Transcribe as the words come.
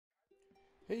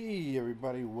Hey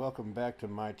everybody, welcome back to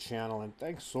my channel and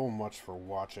thanks so much for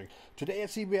watching. Today at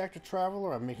CB Actor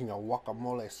Traveler, I'm making a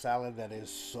guacamole salad that is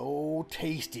so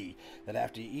tasty that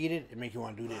after you eat it, it makes you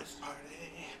want to do this.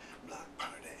 Block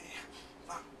party,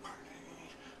 block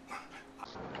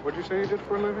party. What'd you say you did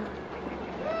for a living?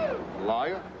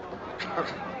 Liar?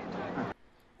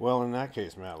 Well, in that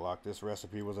case, Matlock, this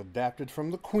recipe was adapted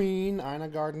from the Queen, Ina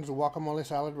Garten's guacamole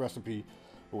salad recipe,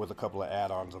 but with a couple of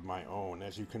add-ons of my own.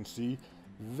 As you can see,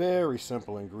 very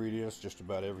simple ingredients, just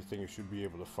about everything you should be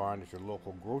able to find at your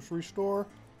local grocery store.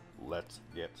 Let's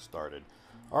get started.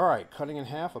 Alright, cutting in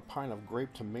half a pint of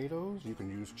grape tomatoes. You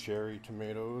can use cherry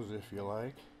tomatoes if you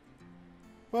like,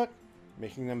 but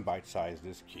making them bite-sized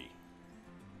is key.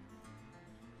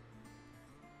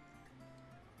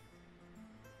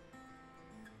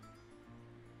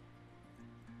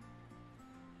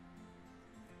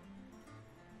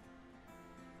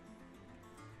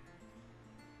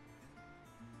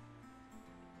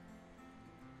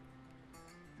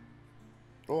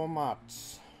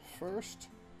 Tomatoes first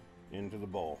into the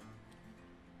bowl.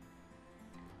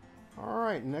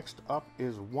 Alright, next up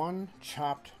is one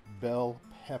chopped bell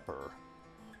pepper.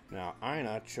 Now,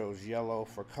 Ina chose yellow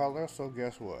for color, so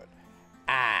guess what?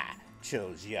 I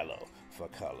chose yellow for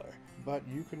color. But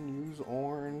you can use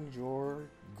orange or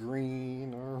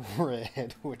green or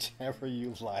red, whichever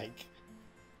you like.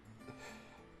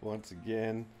 Once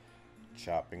again,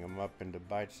 chopping them up into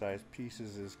bite-sized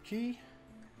pieces is key.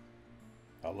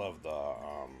 I love the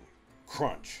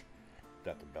crunch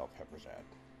that the bell peppers add.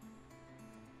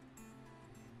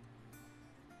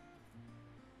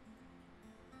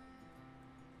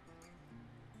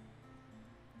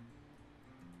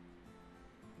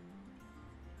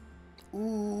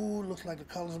 Ooh, looks like the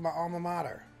colors of my alma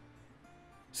mater.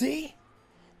 See?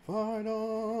 Fight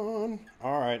on!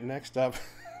 Alright, next up,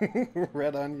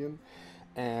 red onion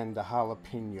and the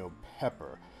jalapeno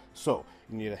pepper. So,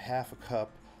 you need a half a cup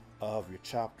of your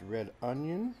chopped red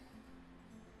onion.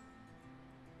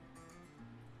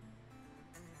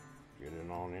 Get it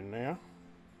on in there.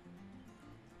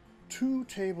 2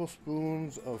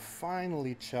 tablespoons of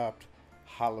finely chopped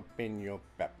jalapeno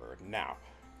pepper. Now,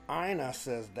 Ina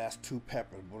says that's 2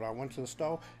 peppers, but when I went to the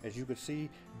store, as you could see,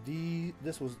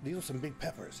 these were some big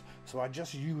peppers. So I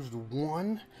just used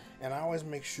 1, and I always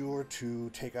make sure to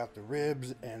take out the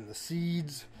ribs and the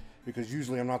seeds, because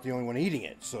usually I'm not the only one eating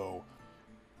it. So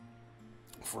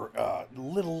for a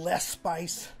little less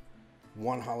spice,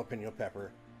 1 jalapeno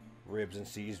pepper, ribs and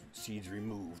seeds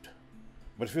removed.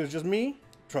 But if it was just me,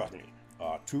 trust me,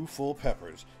 2 full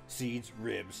peppers, seeds,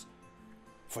 ribs,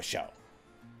 for sure.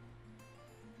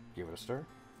 Give it a stir.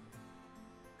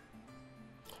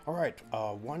 Alright,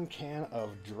 1 can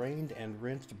of drained and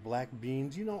rinsed black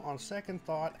beans. You know, on second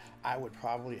thought, I would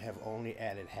probably have only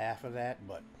added half of that,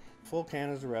 but full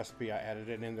can is the recipe. I added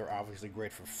it in there. Obviously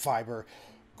great for fiber.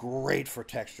 Great for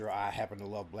texture. I happen to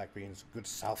love black beans. Good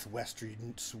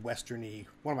southwesterny,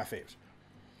 one of my faves.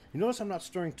 You notice I'm not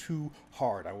stirring too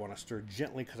hard. I want to stir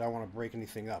gently because I want to break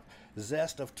anything up.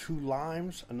 Zest of 2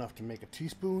 limes, enough to make a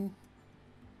teaspoon.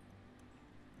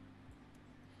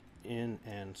 In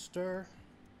and stir.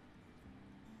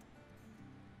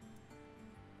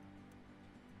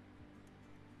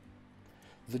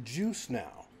 The juice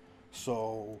now.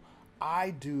 So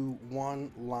I do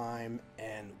 1 lime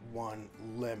and 1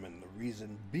 lemon. The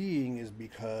reason being is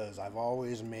because I've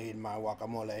always made my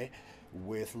guacamole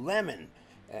with lemon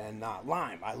and not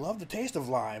lime. I love the taste of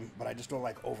lime, but I just don't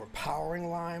like overpowering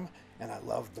lime, and I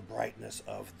love the brightness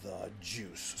of the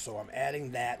juice. So I'm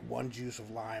adding that, 1 juice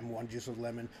of lime, 1 juice of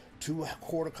lemon,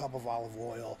 2/4 cup of olive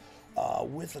oil,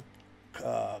 with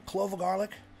a clove of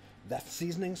garlic, that's the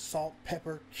seasoning, salt,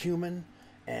 pepper, cumin,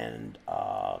 and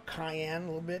cayenne a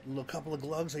little bit, a couple of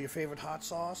glugs of your favorite hot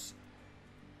sauce,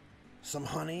 some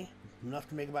honey, enough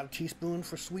to make about a teaspoon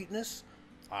for sweetness,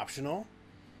 optional.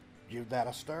 Give that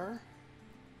a stir.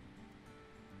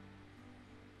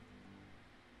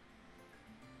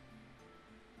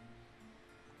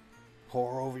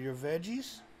 Pour over your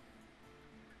veggies.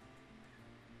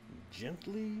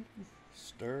 Gently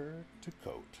stir to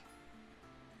coat.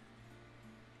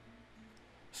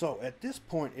 So at this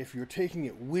point, if you're taking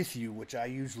it with you, which I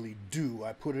usually do,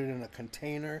 I put it in a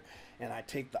container and I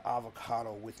take the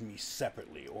avocado with me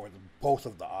separately, or both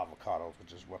of the avocados,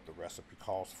 which is what the recipe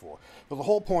calls for. But the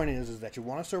whole point is that you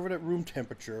want to serve it at room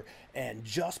temperature, and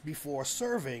just before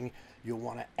serving, you'll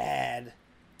want to add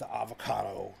the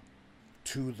avocado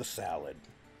to the salad.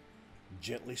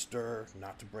 Gently stir,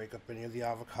 not to break up any of the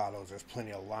avocados. There's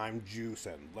plenty of lime juice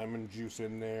and lemon juice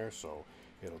in there, so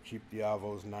it'll keep the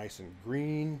avos nice and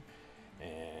green.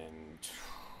 And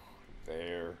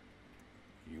there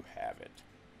you have have it.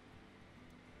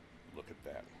 Look at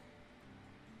that.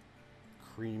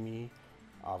 Creamy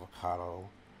avocado,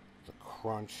 the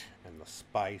crunch and the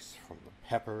spice from the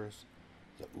peppers,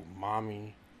 the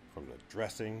umami from the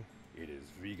dressing. It is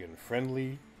vegan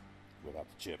friendly without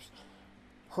the chips.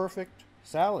 Perfect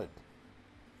salad.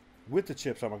 With the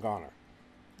chips, I'm a goner.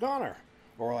 Goner!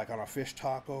 Or like on a fish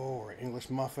taco or English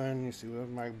muffin. You see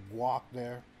my guac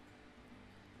there.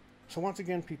 So once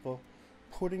again, people,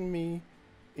 putting me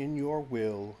in your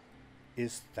will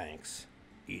is thanks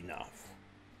enough.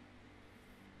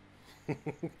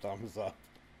 Thumbs up.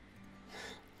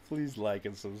 Please like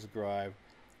and subscribe.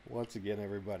 Once again,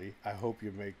 everybody, I hope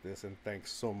you make this, and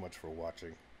thanks so much for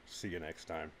watching. See you next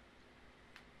time.